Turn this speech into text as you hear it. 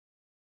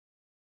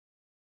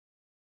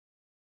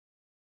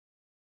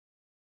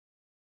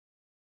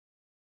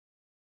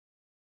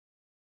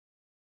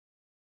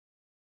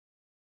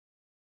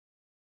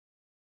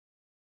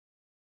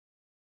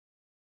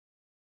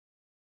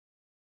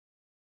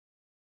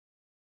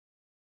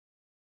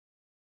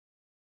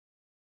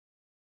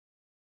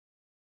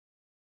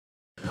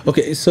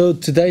Okay, so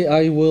today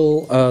I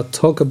will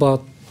talk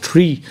about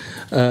three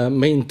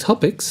main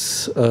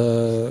topics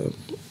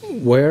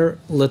where,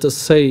 let us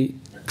say,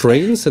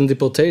 trains and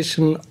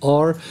deportation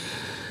are,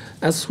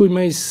 as we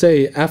may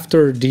say,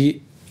 after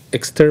the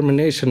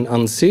extermination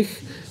an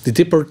sich, the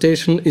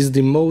deportation is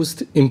the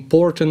most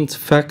important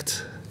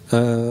fact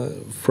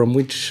from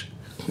which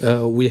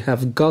we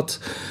have got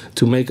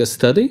to make a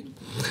study,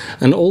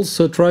 and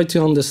also try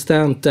to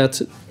understand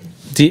that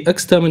the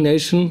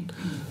extermination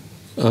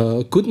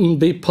couldn't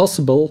be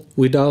possible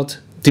without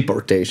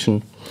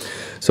deportation.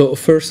 So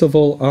first of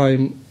all,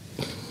 I'm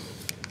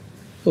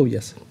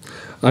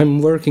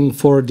working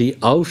for the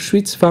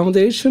Auschwitz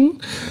Foundation.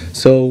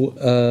 So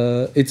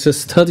it's a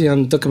study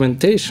and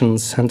documentation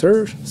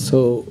center.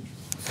 So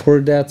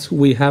for that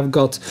we have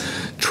got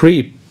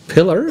three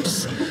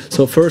pillars.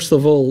 So first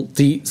of all,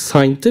 the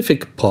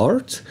scientific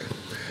part,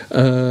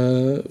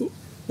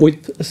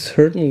 with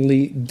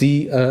certainly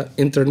the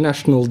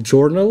international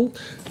journal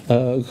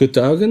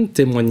Getuigen,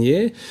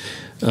 témoigner.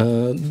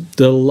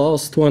 The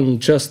last one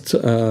just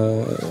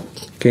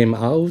came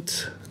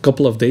out a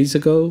couple of days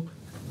ago,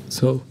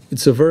 so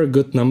it's a very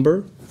good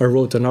number. I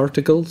wrote an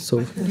article, so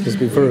it must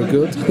be very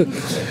good.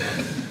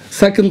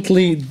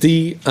 Secondly,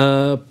 the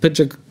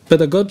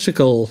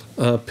pedagogical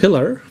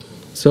pillar.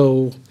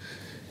 So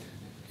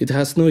it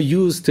has no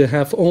use to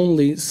have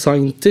only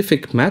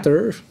scientific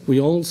matter. We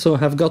also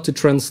have got to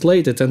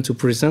translate it and to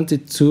present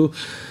it to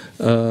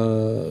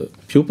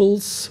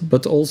pupils,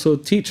 but also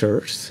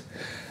teachers.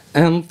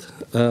 And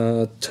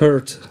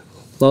third,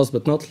 last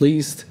but not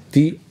least,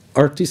 the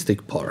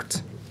artistic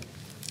part.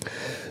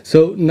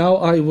 So now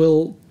I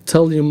will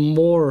tell you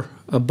more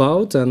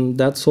about, and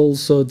that's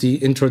also the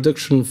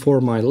introduction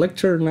for my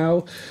lecture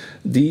now,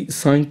 the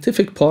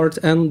scientific part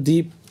and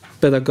the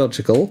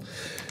pedagogical.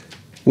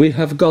 We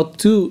have got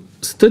two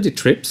study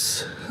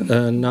trips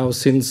now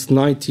since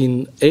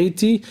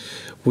 1980.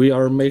 We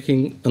are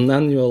making an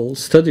annual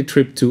study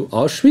trip to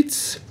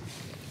Auschwitz.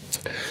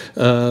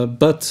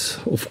 But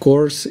of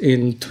course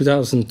in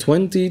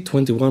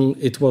 2020-21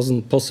 it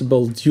wasn't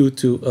possible due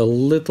to a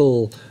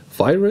little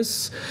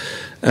virus,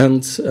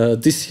 and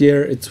this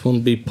year it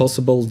won't be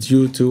possible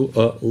due to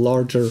a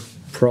larger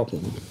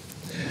problem.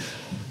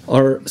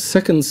 Our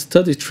second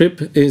study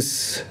trip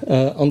is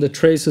on the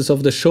traces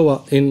of the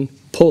Shoah in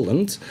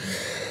Poland.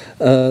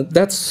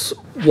 That's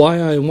why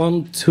I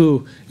want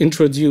to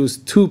introduce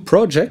two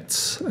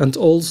projects, and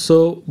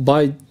also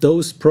by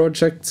those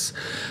projects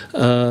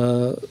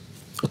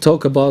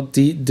talk about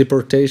the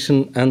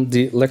deportation and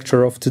the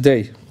lecture of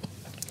today.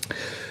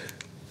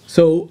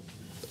 So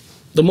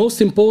the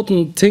most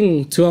important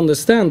thing to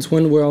understand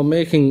when we are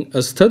making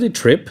a study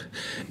trip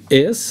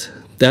is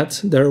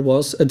that there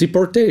was a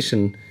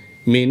deportation,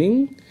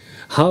 meaning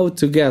how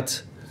to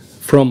get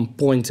from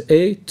point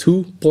A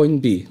to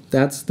point B.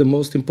 That's the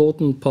most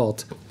important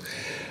part.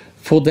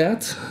 For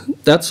that,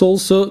 that's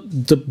also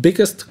the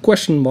biggest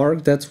question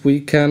mark that we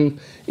can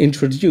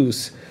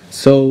introduce.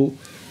 So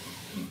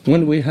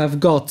when we have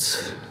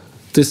got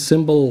this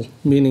symbol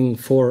meaning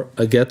for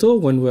a ghetto,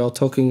 when we are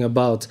talking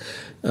about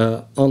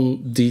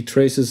on the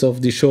traces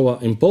of the Shoah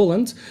in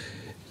Poland,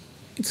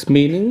 it's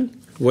meaning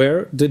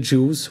where the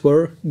Jews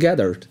were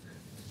gathered,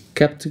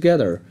 kept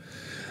together.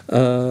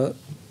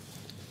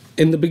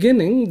 In the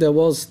beginning, there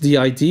was the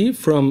idea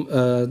from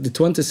the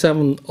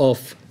 27th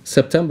of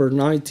September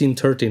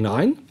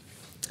 1939.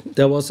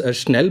 There was a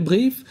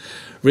Schnellbrief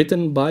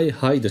written by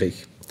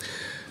Heydrich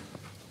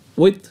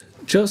with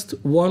just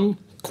one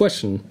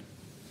question.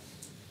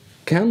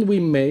 Can we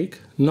make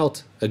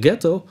not a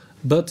ghetto,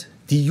 but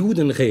the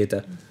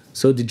Judenräte,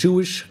 so the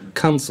Jewish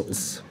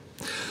councils?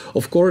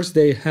 Of course,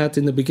 they had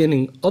in the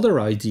beginning other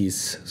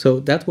ideas, so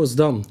that was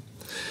done.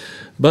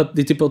 But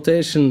the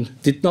deportation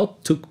did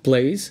not took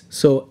place.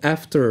 So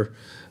after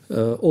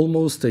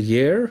almost a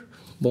year,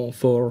 well,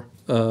 for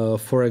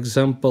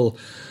example,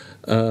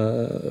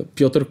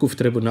 Piotr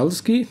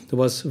Trybunalski, there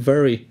was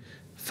very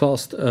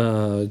fast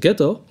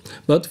ghetto.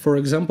 But for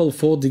example,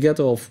 for the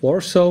ghetto of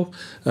Warsaw,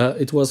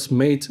 it was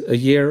made a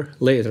year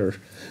later.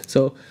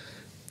 So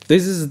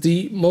this is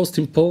the most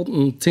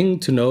important thing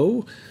to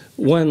know.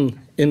 When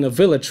in a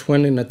village,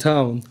 when in a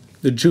town,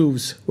 the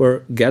Jews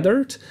were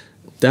gathered,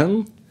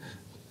 then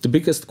the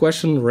biggest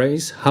question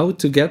raised how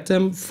to get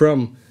them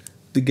from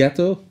the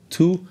ghetto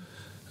to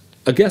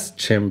a guest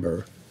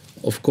chamber.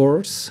 Of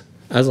course,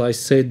 as I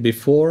said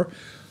before,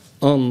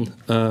 on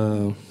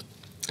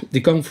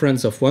the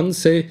conference of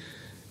Wannsee,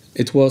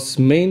 it was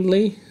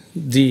mainly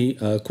the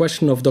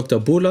question of Dr.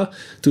 Bula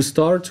to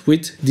start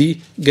with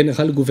the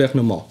General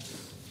Gouvernement.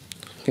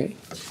 Okay.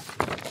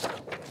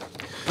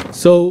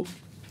 So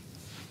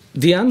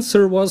the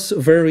answer was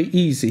very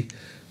easy.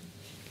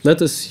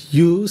 Let us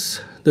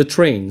use the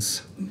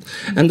trains.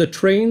 And the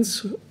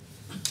trains,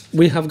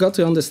 we have got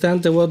to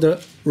understand there were the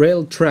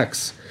rail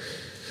tracks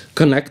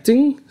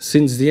connecting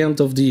since the end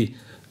of the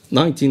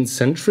 19th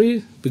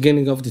century,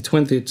 beginning of the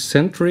 20th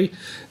century,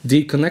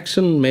 the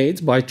connection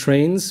made by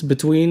trains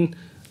between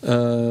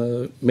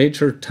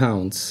major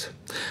towns.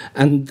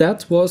 And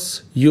that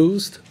was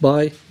used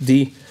by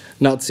the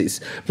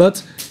Nazis.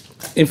 But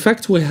in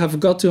fact, we have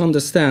got to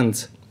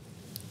understand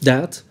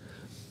that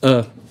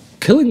a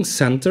killing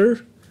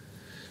center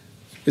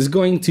is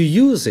going to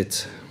use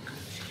it.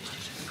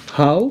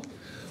 How?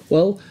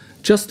 Well,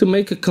 just to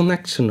make a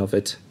connection of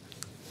it,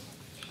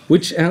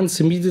 which ends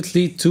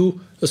immediately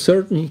to a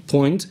certain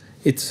point.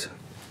 It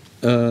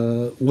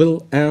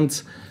will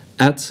end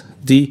at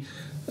the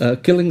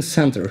killing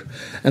center.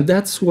 And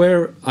that's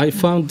where I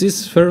found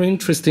this very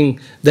interesting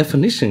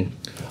definition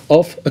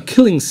of a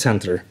killing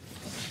center.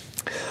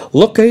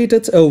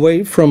 Located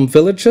away from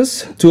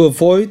villages to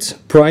avoid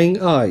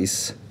prying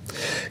eyes.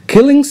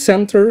 Killing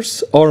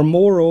centers are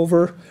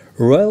moreover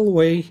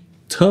railway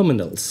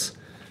terminals.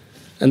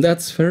 And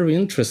that's very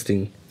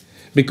interesting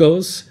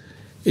because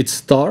it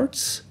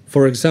starts,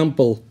 for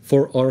example,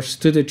 for our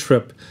study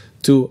trip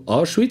to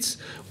Auschwitz,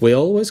 we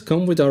always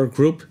come with our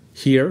group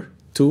here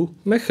to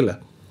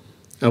Mechelen.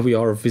 And we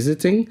are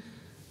visiting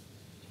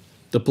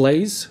the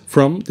place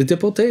from the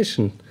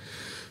deportation.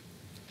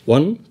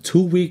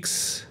 1-2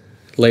 weeks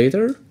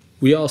later,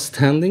 we are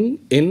standing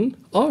in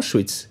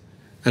Auschwitz.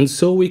 And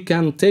so we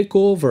can take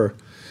over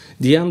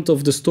the end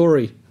of the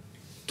story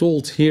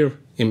told here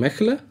in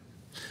Mechelen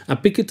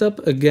and pick it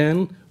up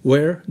again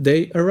where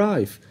they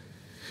arrive.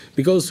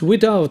 Because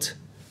without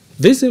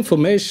this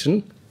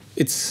information,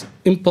 it's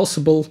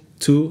impossible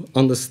to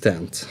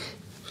understand.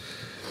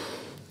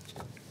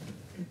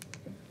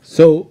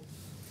 So,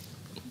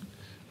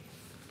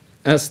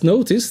 as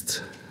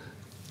noticed,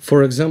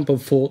 for example,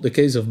 for the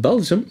case of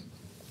Belgium,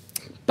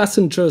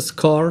 passengers'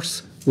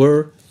 cars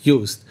were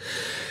used.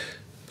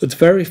 But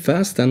very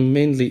fast, and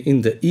mainly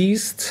in the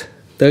east,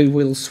 they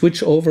will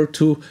switch over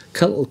to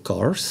cattle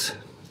cars.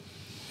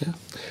 Yeah.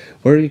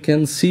 Where you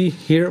can see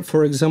here,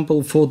 for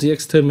example, for the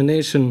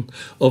extermination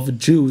of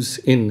Jews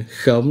in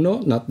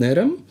Chełmno, not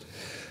Nerem,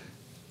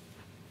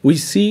 we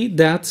see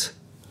that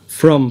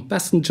from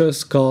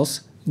passengers'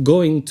 cars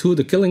going to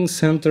the killing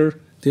center,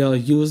 they are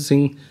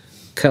using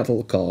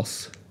cattle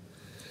cars.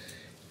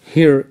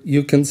 Here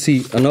you can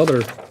see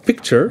another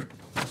picture,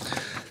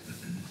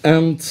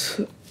 and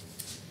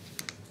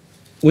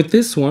with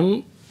this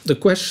one, the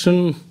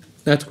question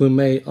that we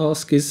may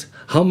ask is,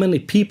 how many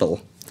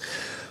people?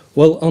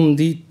 Well, on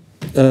the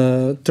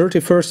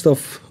 31st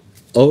of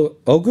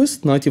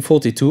August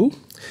 1942,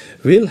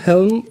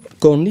 Wilhelm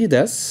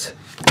Cornelius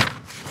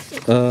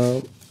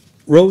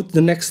wrote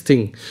the next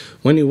thing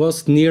when he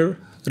was near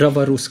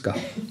Ravaruska.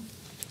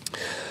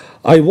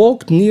 I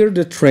walked near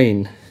the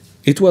train.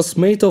 It was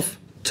made of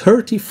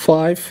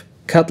 35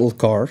 cattle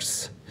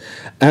cars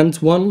and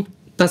 1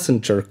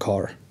 passenger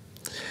car.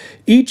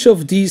 Each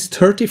of these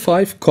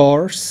 35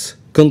 cars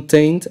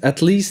contained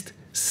at least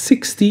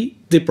 60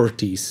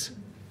 deportees.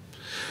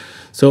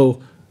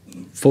 So,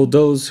 for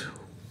those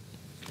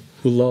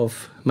who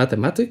love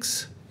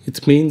mathematics,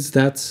 it means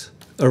that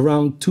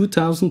around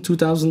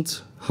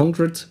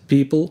 2,100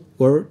 people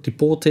were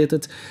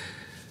deported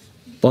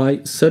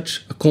by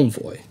such a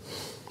convoy.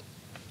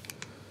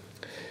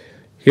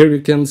 Here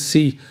you can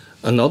see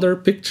another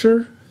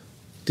picture,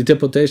 the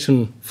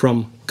deportation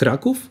from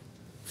Krakow.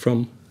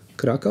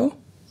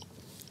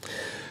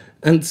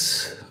 And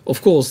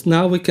of course,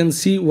 now we can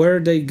see where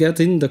they get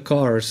in the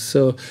cars.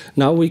 So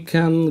now we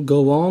can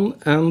go on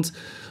and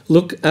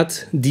look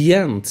at the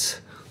end.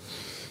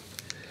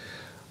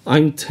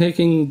 I'm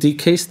taking the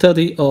case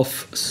study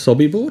of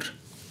Sobibor.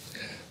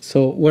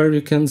 So where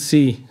you can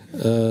see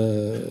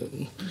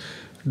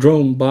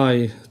drawn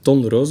by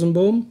Ton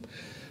Rosenboom.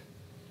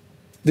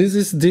 This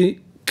is the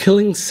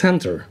killing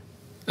center.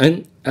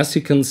 And as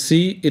you can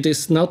see, it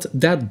is not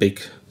that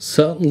big.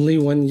 Certainly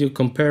when you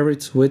compare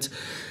it with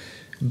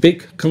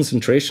big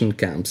concentration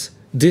camps.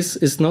 This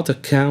is not a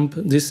camp,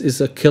 this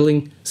is a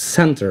killing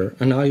center,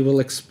 and I will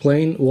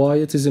explain why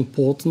it is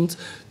important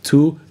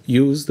to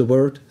use the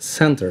word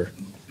center.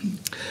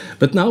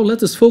 But now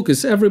let us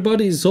focus.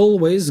 Everybody is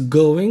always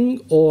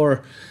going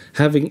or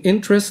having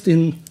interest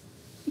in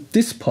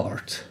this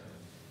part,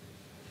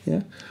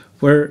 yeah,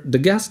 where the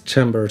gas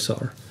chambers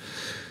are.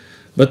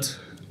 But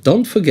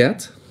don't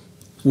forget,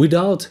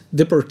 without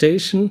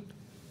deportation,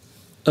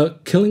 a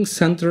killing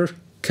center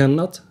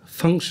cannot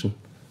function.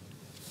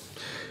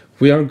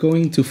 We are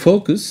going to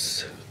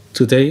focus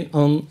today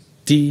on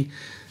the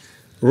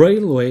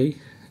railway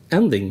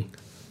ending,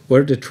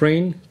 where the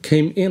train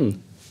came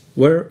in,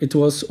 where it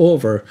was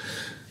over.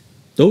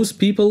 Those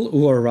people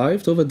who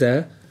arrived over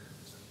there,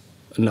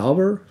 an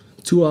hour,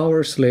 2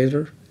 hours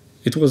later,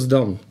 it was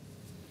done.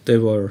 They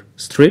were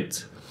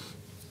stripped,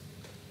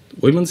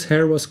 women's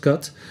hair was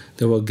cut,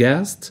 they were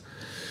gassed,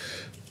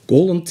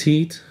 golden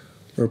teeth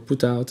were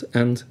put out,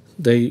 and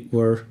they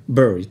were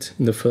buried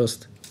in the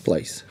first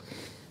place.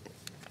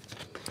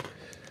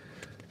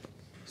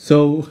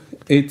 So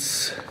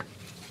it's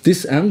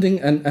this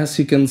ending, and as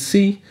you can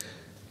see,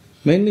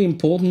 mainly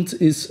important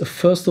is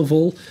first of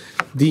all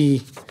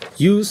the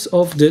use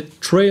of the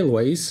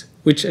trailways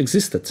which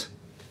existed.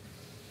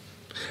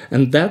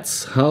 And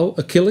that's how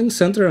a killing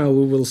center, and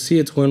we will see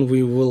it when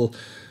we will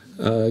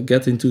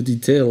get into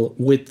detail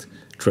with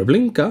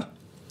Treblinka,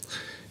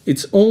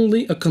 it's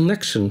only a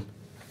connection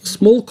a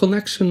small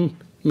connection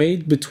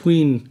made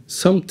between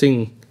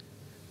something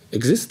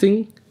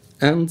existing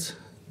and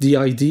the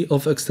idea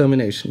of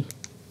extermination.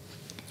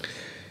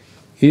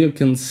 Here you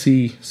can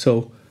see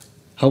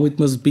how it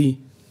must be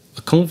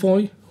a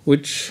convoy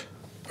which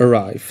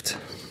arrived.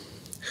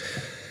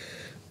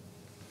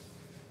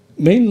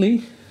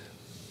 Mainly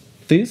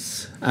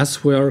this,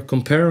 as we are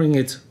comparing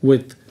it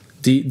with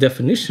the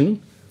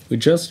definition we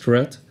just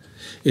read,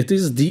 it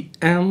is the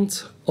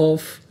end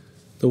of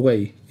the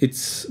way.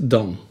 It's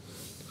done.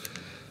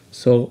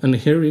 So, and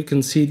here you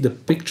can see the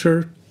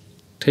picture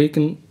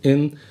taken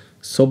in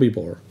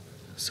Sobibor.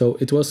 So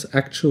it was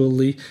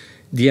actually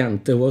the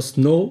end. There was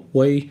no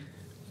way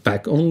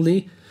back.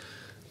 Only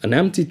an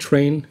empty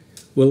train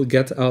will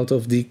get out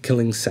of the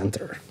killing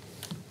center.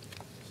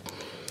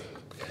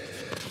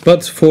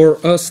 But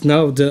for us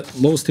now, the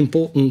most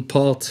important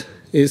part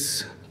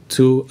is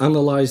to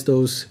analyze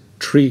those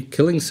 3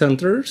 killing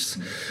centers.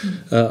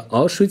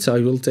 Auschwitz,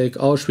 I will take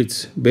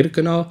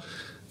Auschwitz-Birkenau.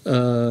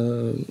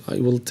 I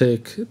will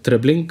take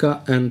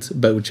Treblinka and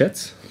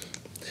Auschwitz.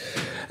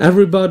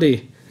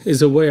 Everybody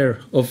is aware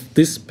of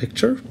this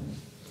picture.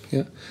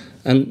 Yeah?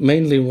 And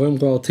mainly when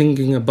we are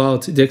thinking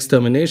about the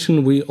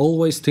extermination, we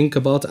always think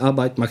about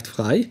Arbeit macht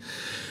frei.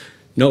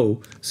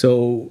 No,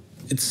 so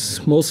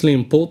it's mostly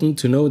important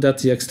to know that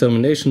the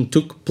extermination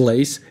took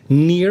place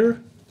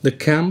near the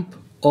camp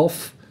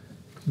of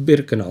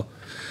Birkenau.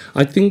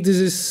 I think this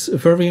is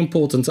very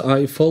important.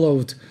 I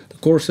followed the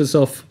courses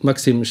of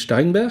Maxim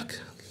Steinberg,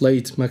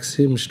 late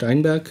Maxim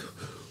Steinberg,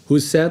 who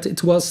said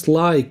it was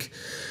like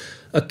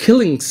a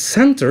killing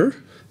center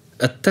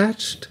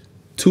attached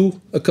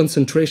to a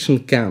concentration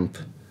camp.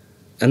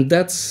 And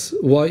that's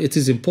why it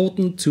is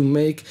important to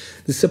make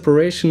the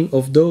separation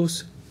of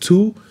those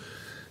 2,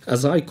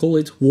 as I call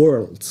it,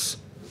 worlds.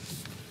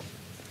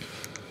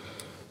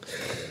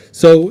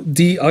 So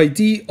the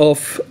idea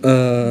of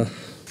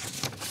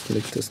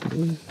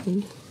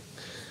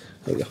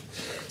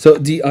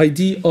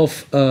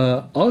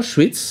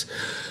Auschwitz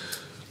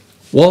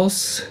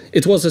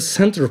was a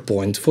center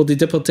point for the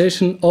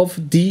deportation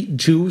of the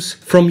Jews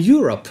from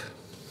Europe.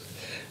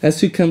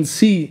 As you can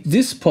see,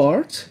 this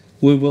part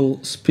we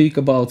will speak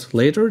about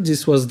later.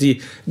 This was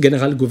the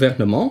General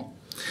Gouvernement.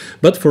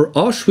 But for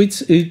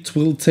Auschwitz, it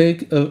will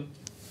take a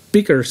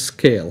bigger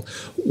scale.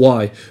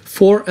 Why?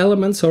 4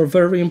 elements are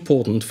very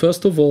important.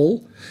 First of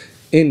all,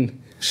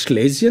 in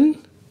Schlesien,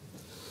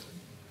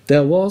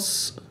 there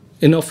was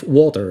enough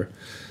water.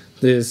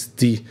 There's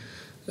the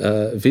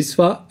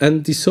Wisła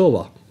and the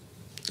Sowa.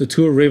 The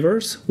 2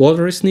 rivers,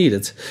 water is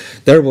needed.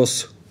 There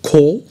was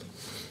coal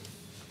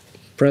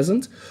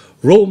present,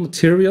 raw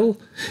material.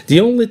 The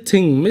only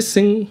thing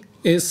missing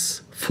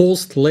is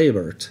forced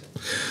labor.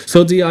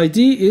 So the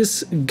idea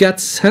is get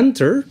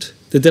centered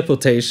the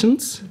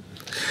deportations,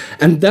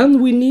 and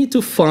then we need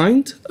to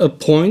find a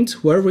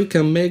point where we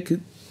can make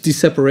the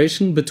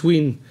separation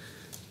between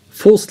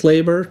forced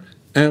labor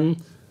and,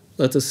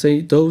 let us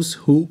say, those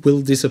who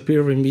will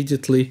disappear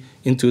immediately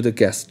into the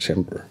gas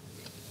chamber.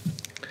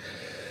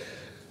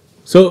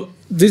 So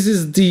this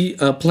is the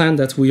plan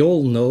that we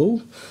all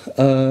know.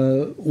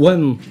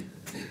 When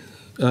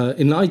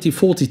in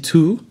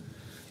 1942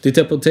 the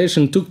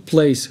deportation took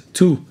place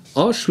to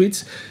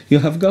Auschwitz, you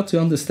have got to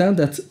understand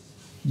that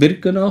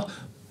Birkenau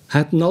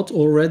had not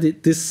already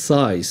this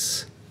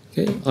size.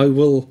 Okay? I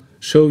will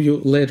show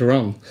you later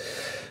on.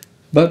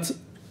 But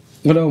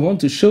what I want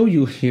to show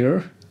you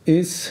here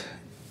is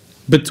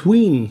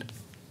between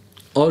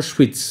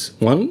Auschwitz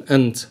I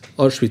and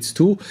Auschwitz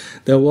II,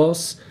 there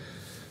was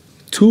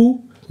 2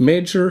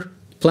 major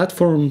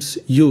platforms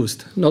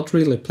used. Not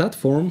really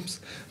platforms,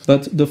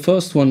 but the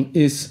first one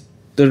is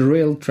the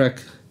rail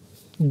track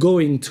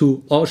going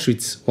to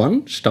Auschwitz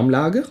I,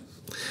 Stammlager.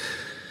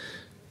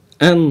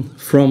 And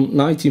from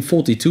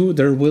 1942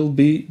 there will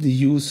be the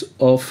use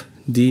of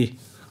the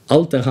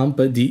Alte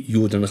Rampe, the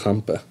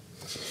Judenrampe.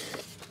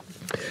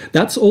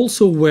 That's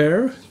also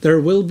where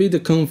there will be the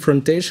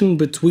confrontation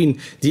between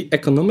the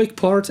economic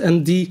part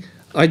and the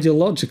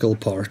ideological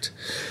part,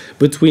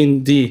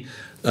 between the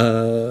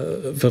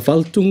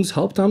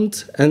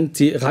Verwaltungshauptamt and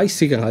the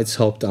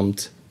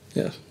Reichssicherheitshauptamt.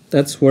 Yeah,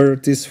 that's where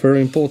it is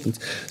very important.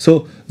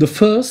 So the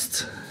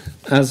first,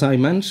 as I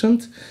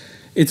mentioned,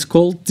 it's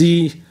called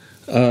the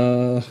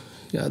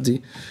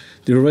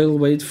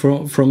railway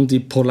from the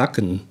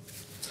Polacken.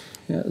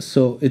 Yeah,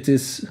 so it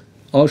is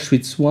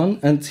Auschwitz I,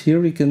 and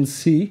here you can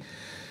see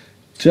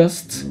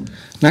just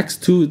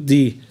next to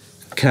the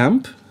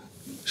camp,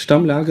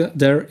 Stammlager,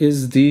 there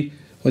is the,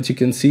 what you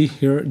can see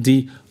here,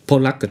 the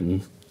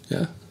Polacken.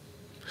 Yeah.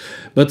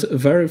 But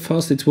very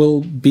fast it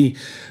will be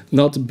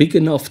not big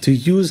enough to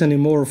use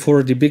anymore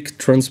for the big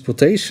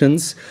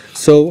transportations.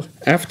 So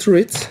after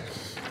it,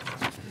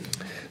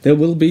 there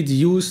will be the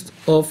use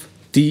of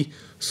the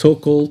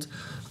so-called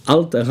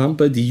Alte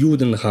Rampe, the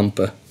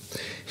Judenrampe.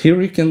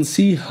 Here you can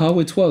see how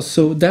it was.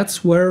 So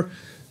that's where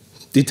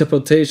the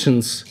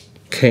deportations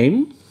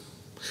came,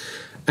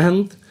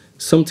 and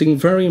something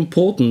very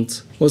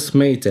important was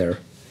made there.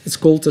 It's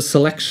called a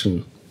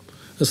selection.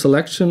 A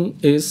selection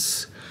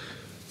is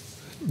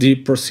the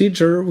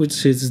procedure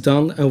which is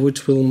done and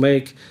which will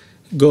make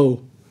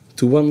go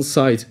to one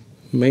side,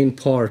 main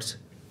part,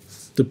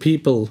 the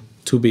people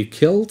to be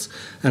killed,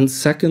 and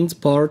second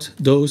part,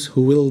 those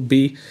who will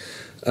be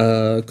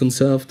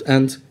conserved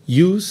and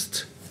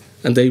used,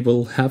 and they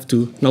will have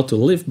to, not to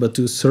live, but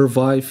to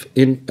survive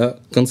in a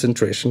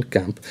concentration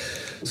camp.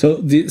 So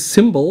the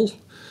symbol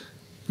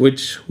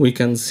which we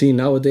can see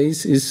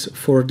nowadays is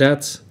for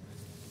that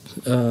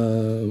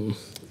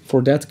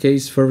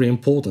case very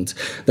important.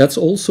 That's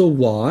also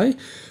why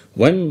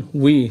when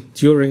we,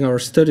 during our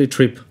study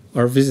trip,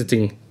 are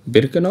visiting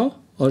Birkenau,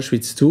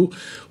 Auschwitz II,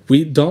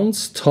 we don't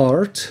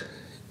start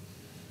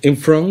in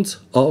front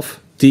of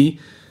the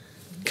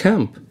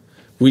camp.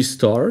 We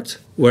start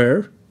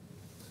where,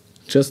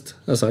 just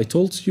as I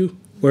told you,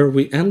 where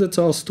we ended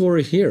our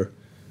story here.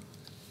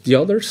 The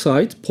other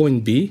side,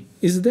 point B,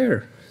 is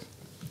there.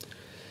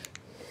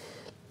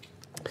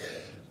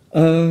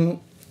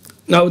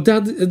 Now,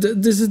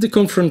 this is the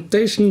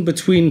confrontation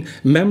between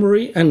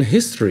memory and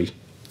history.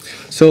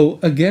 So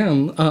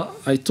again,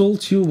 I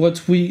told you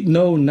what we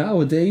know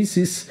nowadays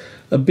is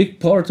a big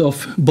part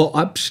of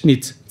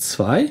Bauabschnitt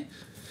 2,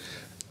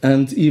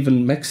 and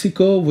even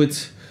Mexico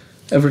with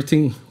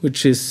everything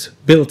which is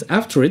built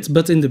after it.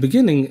 But in the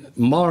beginning,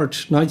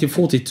 March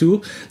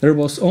 1942, there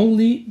was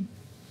only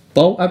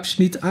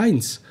Bauabschnitt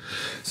 1.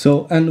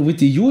 So, and with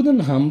the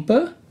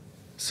Judenhampe,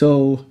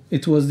 so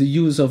it was the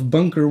use of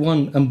bunker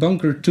 1 and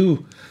bunker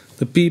 2,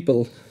 the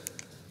people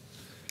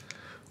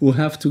who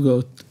have to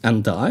go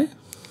and die,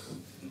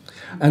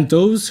 and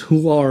those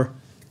who are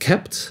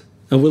kept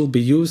and will be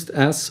used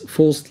as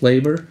forced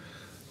labor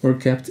were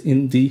kept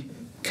in the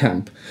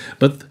camp.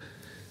 But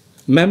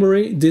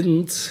memory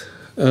didn't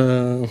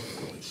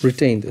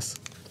retain this.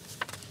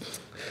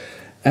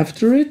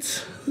 After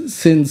it,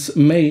 since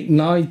May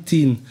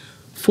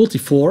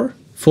 1944,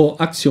 for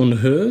Action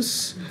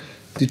Heus,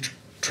 the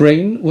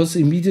train was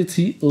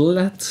immediately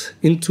led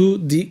into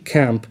the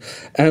camp,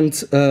 and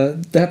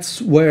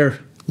that's where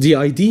the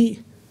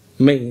ID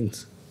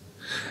meant.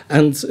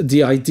 And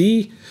the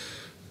ID,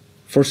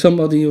 for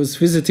somebody who's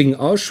visiting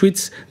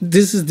Auschwitz,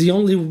 this is the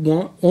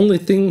only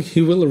thing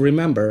he will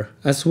remember,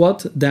 as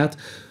what that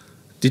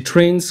the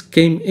trains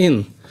came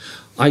in.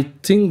 I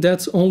think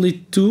that's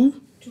only two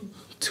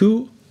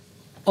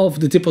of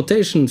the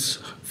deportations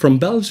from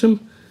Belgium.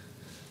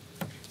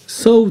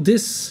 So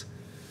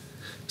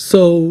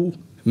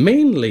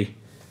mainly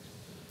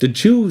the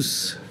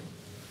Jews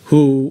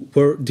who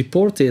were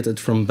deported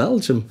from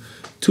Belgium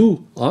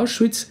to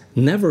Auschwitz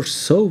never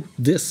saw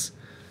this.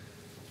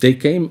 They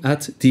came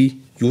at the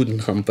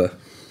Judenhampe.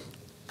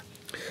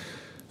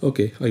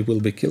 Okay, I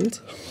will be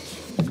killed.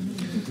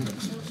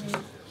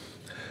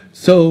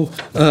 So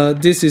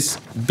this is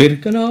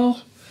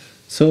Birkenau.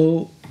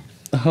 So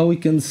how we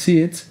can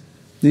see it,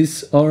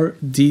 these are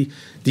the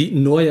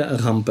neue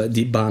Rampe,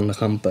 die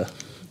Bahnrampe.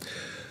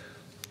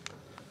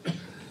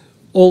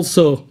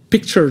 Also,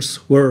 pictures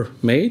were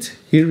made.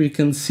 Here you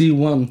can see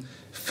one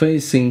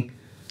facing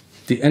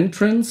the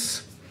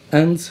entrance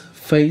and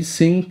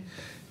facing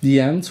the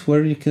end,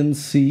 where you can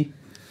see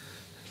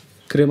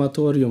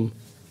Crematorium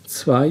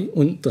 2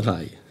 und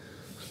 3.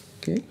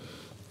 Okay.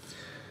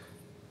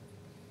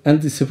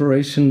 And the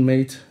separation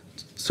made,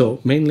 so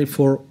mainly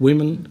for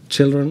women,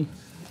 children,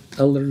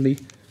 elderly,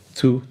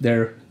 to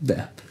their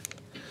death.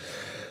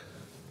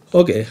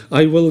 Okay,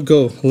 I will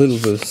go a little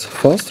bit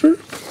faster.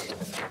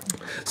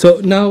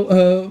 So now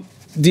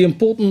the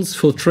importance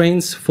for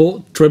trains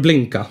for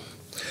Treblinka.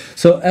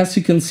 So as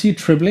you can see,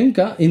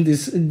 Treblinka in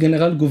this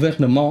General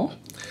Gouvernement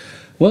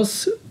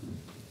was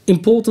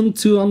important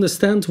to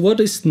understand what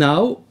is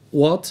now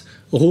what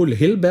Roel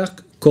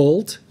Hilberg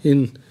called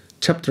in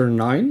chapter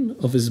 9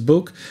 of his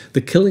book,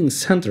 The Killing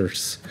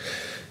Centers.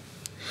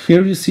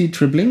 Here you see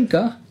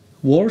Treblinka,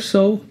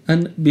 Warsaw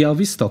and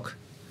Białystok.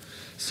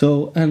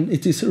 So, and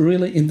it is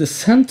really in the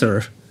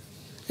center.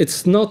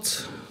 It's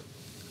not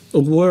a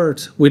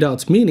word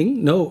without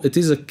meaning. No, it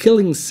is a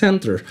killing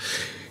center.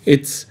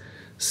 It's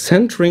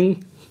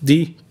centering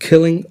the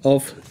killing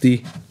of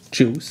the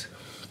Jews.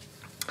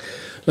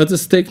 Let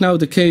us take now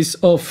the case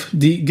of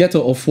the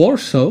ghetto of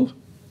Warsaw.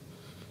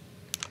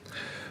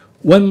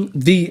 When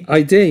the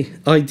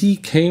ID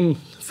came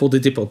for the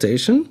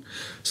deportation,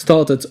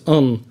 started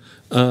on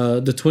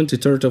the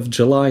 23rd of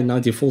July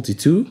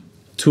 1942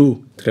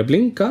 to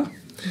Treblinka.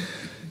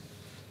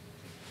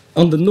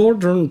 On the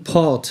northern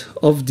part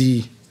of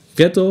the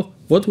ghetto,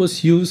 what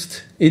was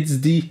used, it's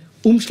the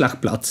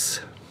Umschlagplatz.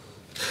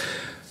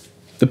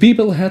 The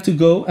people had to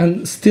go,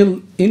 and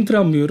still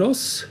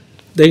intramuros,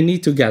 they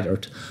need to gather.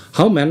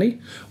 How many?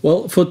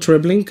 Well, for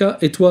Treblinka,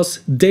 it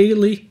was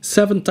daily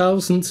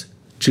 7,000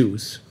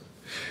 Jews.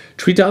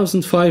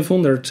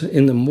 3,500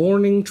 in the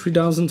morning,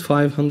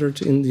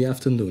 3,500 in the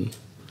afternoon.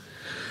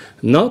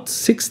 Not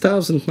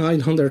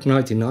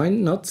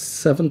 6,999, not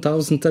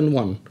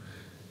 7,001.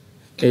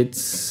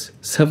 It's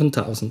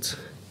 7,000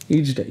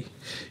 each day.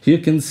 Here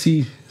you can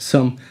see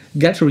some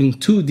gathering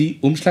to the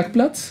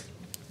Umschlagplatz,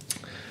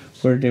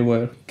 where they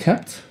were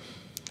kept,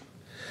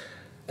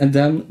 and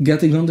then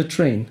getting on the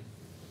train.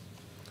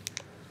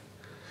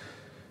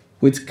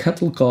 with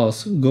cattle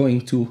cars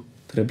going to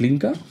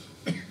Treblinka.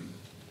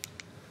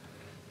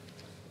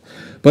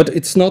 But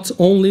it's not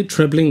only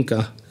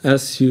Treblinka,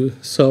 as you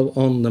saw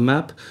on the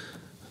map.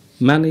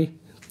 Many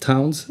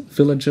towns,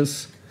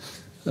 villages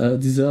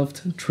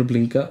deserved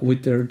Treblinka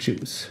with their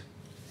Jews.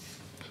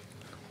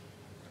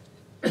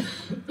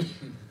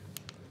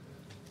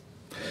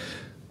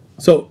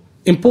 So,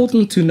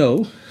 important to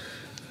know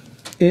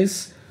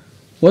is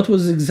what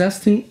was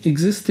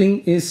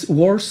existing is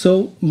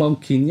Warsaw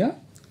Małkinia,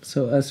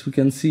 so as we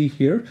can see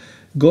here,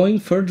 going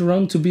further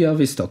on to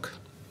Białystok.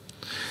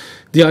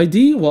 The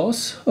idea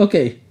was,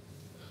 okay,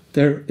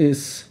 there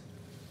is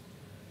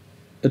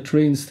a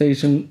train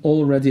station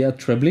already at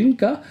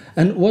Treblinka,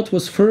 and what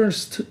was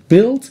first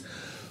built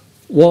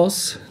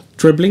was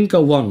Treblinka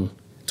I.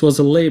 It was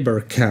a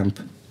labor camp.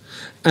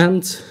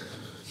 And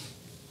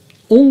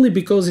only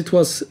because it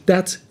was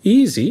that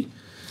easy,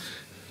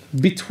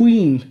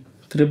 between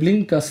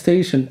Treblinka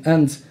station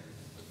and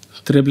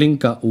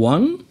Treblinka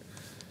I,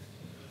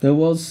 there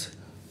was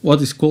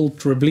what is called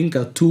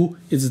Treblinka II.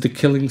 It's the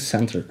killing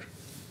center.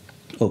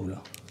 Oh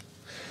no.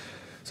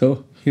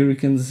 So here you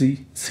can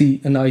see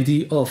an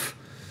idea of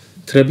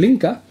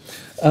Treblinka.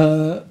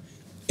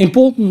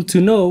 Important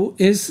to know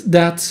is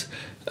that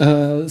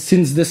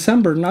since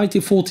December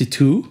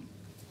 1942,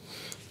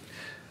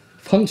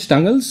 Von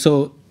Stangl,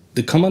 so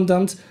the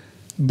commandant,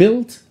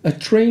 built a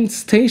train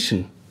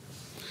station.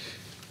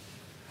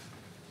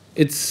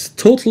 It's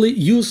totally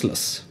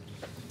useless.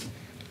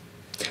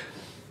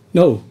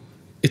 No,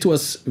 it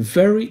was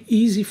very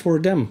easy for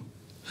them.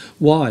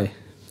 Why?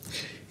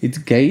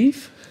 It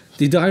gave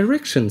the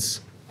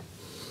directions.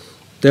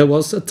 There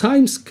was a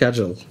time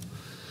schedule.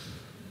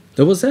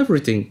 There was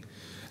everything.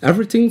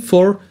 Everything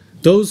for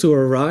those who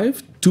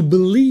arrived to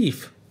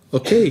believe,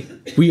 okay,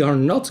 we are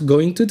not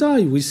going to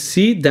die. We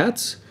see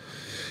that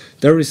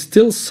there is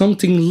still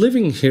something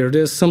living here.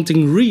 There's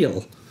something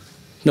real.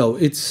 No,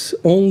 it's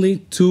only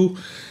to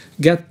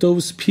get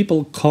those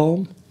people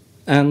calm.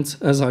 And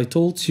as I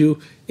told you,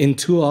 in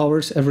 2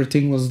 hours,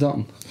 everything was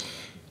done.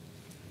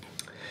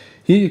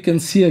 Here you can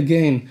see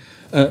again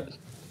a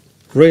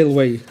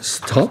railway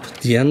stop,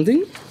 the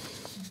ending.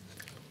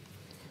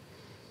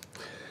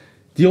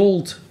 The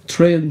old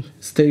train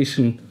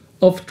station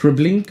of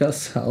Treblinka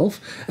itself,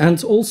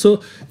 and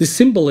also the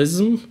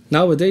symbolism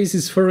nowadays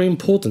is very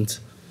important.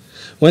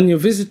 When you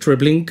visit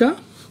Treblinka,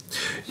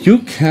 you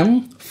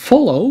can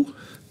follow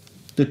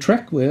the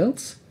track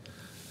rails,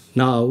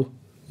 now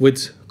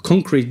with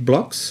concrete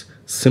blocks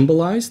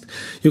symbolized.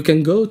 You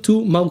can go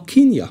to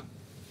Małkinia.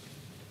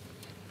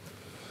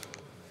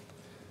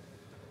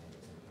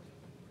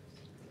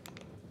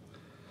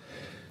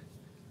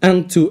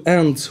 And to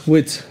end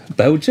with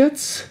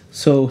Bełchatów.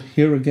 So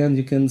here again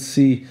you can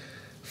see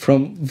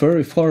from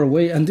very far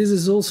away, and this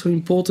is also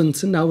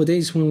important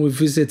nowadays when we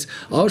visit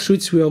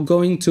Auschwitz. We are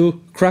going to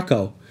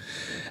Krakow,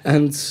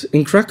 and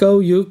in Krakow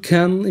you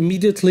can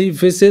immediately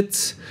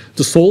visit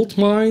the salt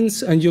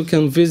mines and you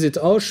can visit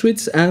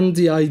Auschwitz, and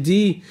the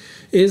idea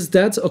is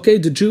that, okay,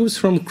 the Jews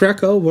from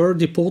Krakow were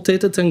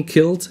deported and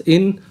killed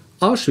in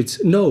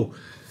Auschwitz. No,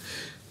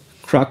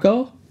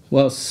 Krakow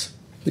was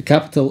the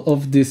capital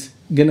of this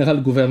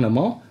General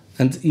Gouvernement,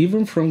 and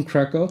even from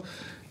Krakow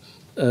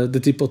the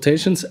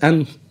deportations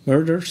and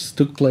murders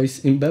took place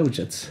in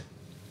Bełchatów.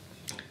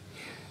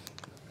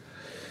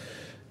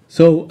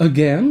 So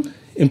again,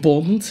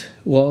 important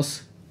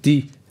was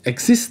the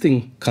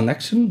existing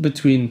connection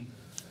between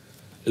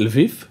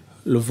Lviv,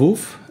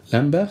 Lvov,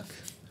 Lemberg,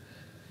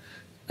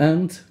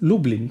 and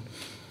Lublin,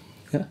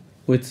 yeah,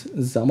 with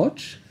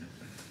Zamość.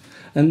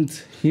 And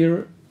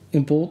here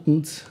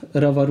important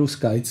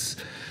Rawaruska. It's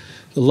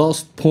the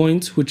last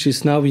point, which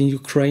is now in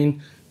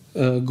Ukraine,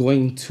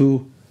 going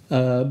to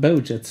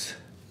Bełchatów.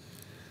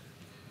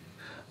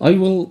 I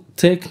will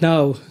take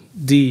now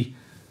the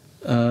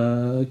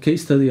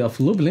case study of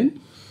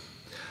Lublin.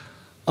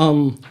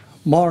 On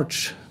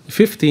March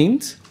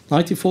 15th,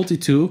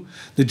 1942,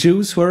 the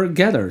Jews were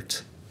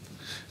gathered.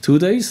 2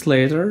 days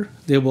later,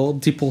 they were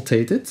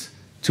deported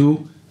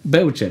to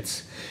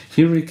Bełchatów.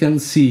 Here you can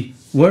see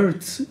where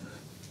it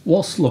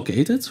was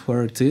located,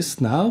 where it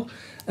is now,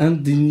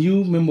 and the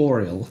new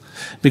memorial.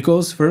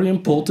 Because very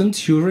important,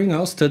 during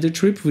our study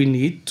trip, we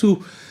need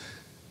to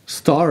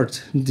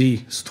start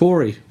the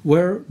story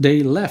where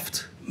they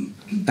left,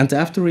 and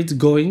after it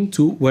going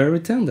to where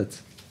it ended.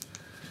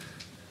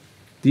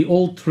 The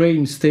old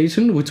train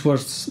station, which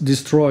was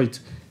destroyed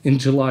in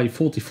July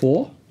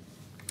 44,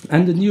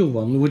 and the new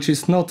one, which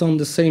is not on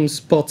the same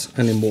spot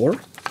anymore.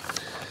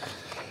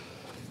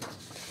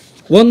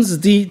 Once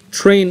the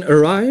train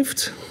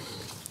arrived,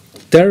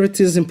 there it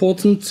is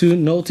important to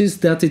notice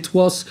that it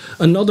was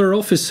another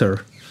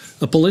officer,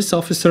 a police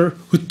officer,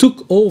 who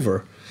took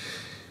over,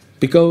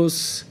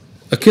 because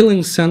a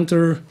killing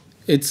center,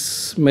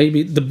 it's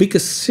maybe the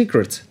biggest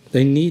secret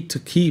they need to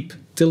keep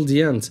till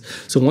the end.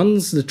 So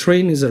once the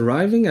train is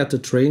arriving at the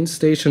train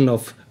station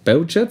of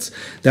Bełchatów,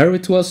 there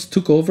it was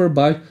took over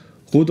by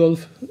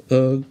Rudolf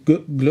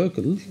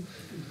Glöckl.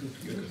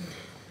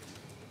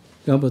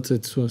 Yeah, but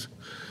it was...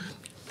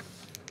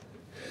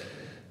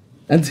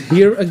 And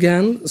here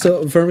again, so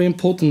a very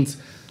important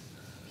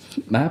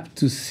map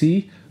to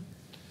see.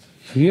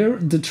 Here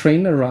the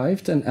train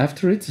arrived, and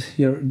after it,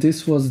 here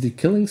this was the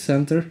killing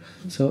center.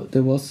 So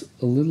there was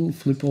a little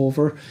flip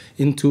over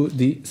into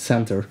the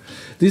center.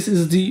 This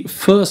is the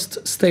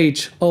first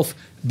stage of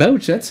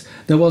Baujet.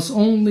 There was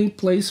only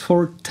place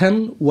for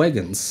 10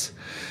 wagons.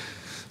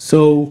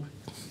 So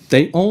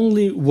they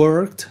only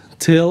worked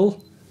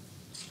till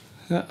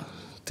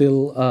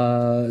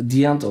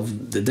the end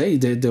of the day.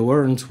 They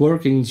weren't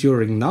working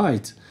during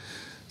night.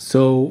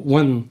 So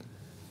when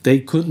they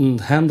couldn't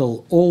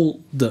handle all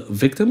the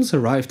victims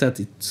arrived at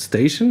the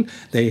station,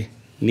 they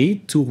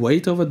need to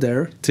wait over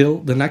there till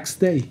the next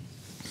day.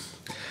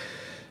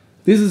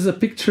 This is a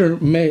picture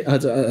made,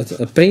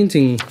 a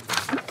painting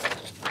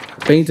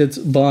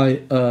painted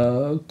by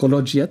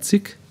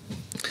Kolodziejczyk.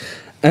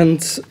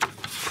 And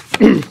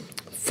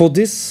for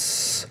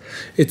this,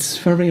 it's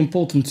very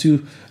important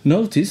to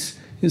notice,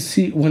 you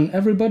see, when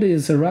everybody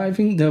is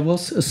arriving, there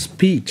was a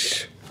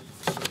speech.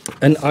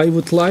 And I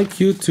would like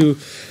you to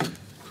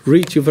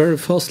read you very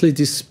fastly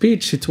this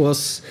speech. It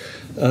was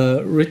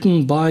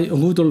written by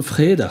Rudolf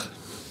Reder.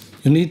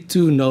 You need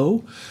to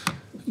know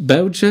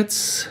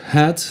Baujet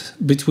had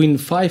between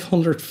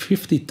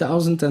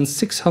 550,000 and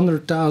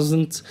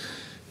 600,000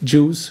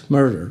 Jews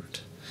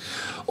murdered.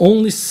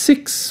 Only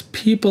 6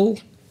 people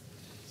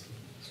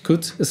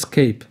could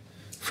escape.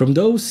 From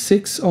those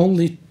 6,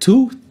 only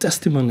 2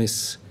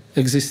 testimonies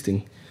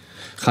existing.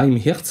 Chaim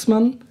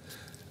Herzmann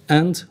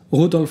and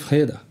Rudolf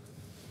Reder.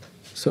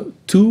 So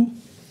 2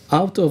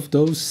 out of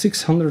those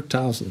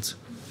 600,000.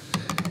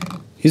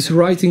 He's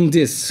writing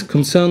this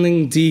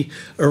concerning the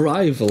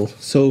arrival,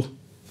 so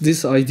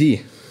this idea.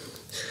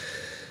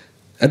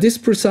 At this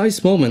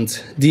precise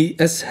moment, the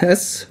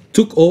SS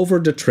took over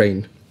the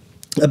train.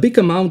 A big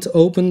amount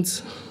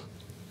opened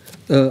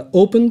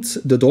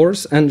the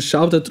doors and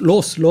shouted,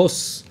 "Los,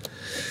 los!"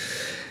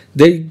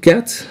 They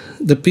get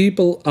the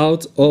people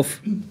out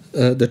of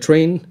the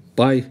train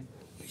by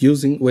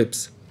using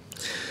whips.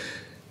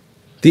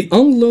 The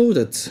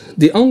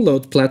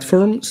unload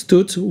platform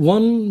stood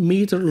 1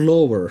 meter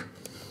lower,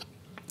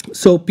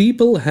 so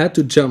people had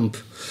to jump.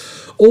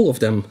 All of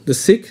them, the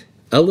sick,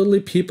 elderly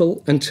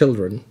people and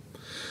children.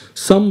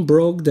 Some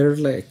broke their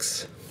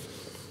legs.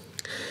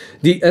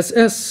 The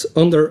SS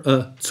under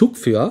a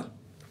Zugführer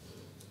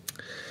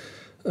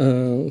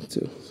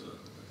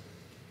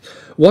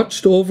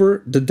watched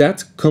over the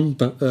dead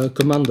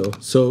commando,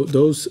 so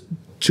those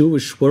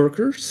Jewish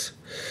workers,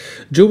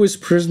 Jewish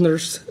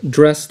prisoners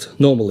dressed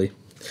normally.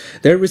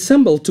 They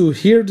resemble to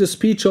hear the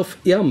speech of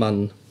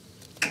Ehrmann.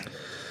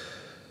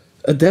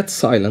 A dead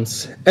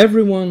silence.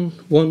 Everyone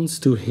wants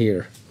to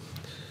hear.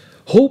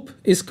 Hope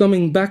is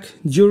coming back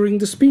during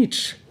the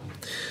speech.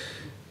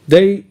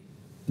 They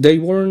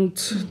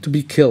weren't to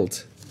be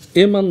killed.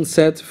 Ehrmann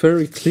said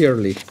very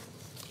clearly,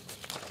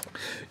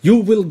 "You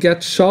will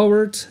get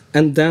showered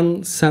and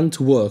then sent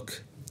to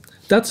work.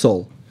 That's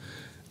all.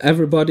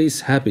 Everybody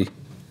is happy."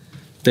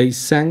 They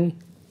sang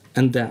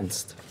and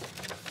danced.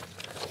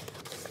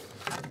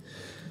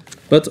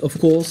 But of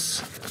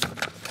course,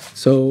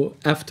 so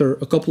after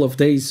a couple of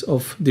days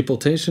of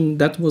deportation,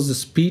 that was the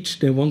speech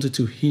they wanted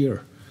to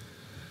hear.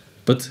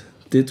 But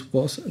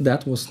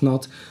that was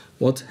not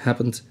what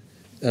happened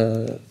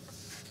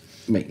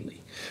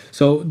mainly.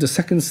 So the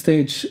second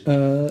stage,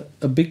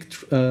 a big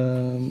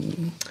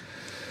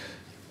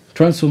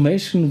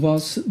transformation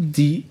was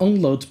the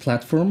unload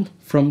platform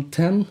from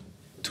 10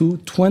 to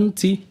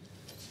 20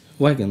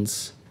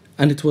 wagons,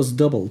 and it was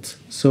doubled.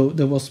 So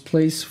there was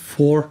place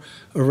for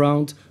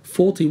around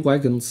 40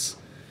 wagons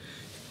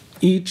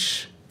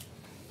each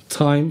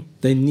time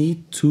they need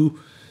to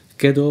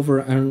get over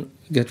and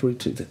get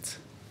retreated.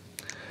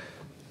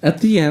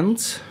 At the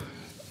end,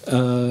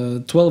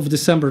 12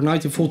 December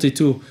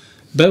 1942,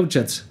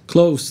 Baujet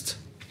closed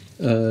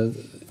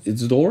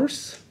its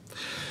doors.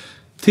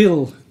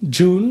 Till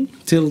June,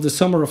 till the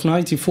summer of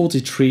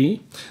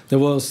 1943, there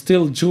were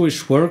still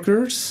Jewish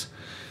workers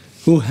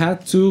who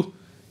had to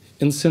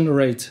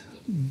incinerate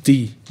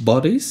the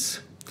bodies.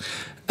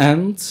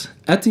 And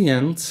at the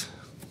end,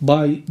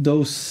 by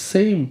those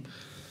same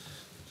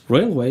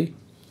railway,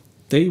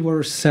 they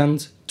were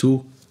sent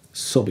to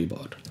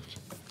Sobibor.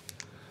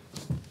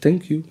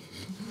 Thank you.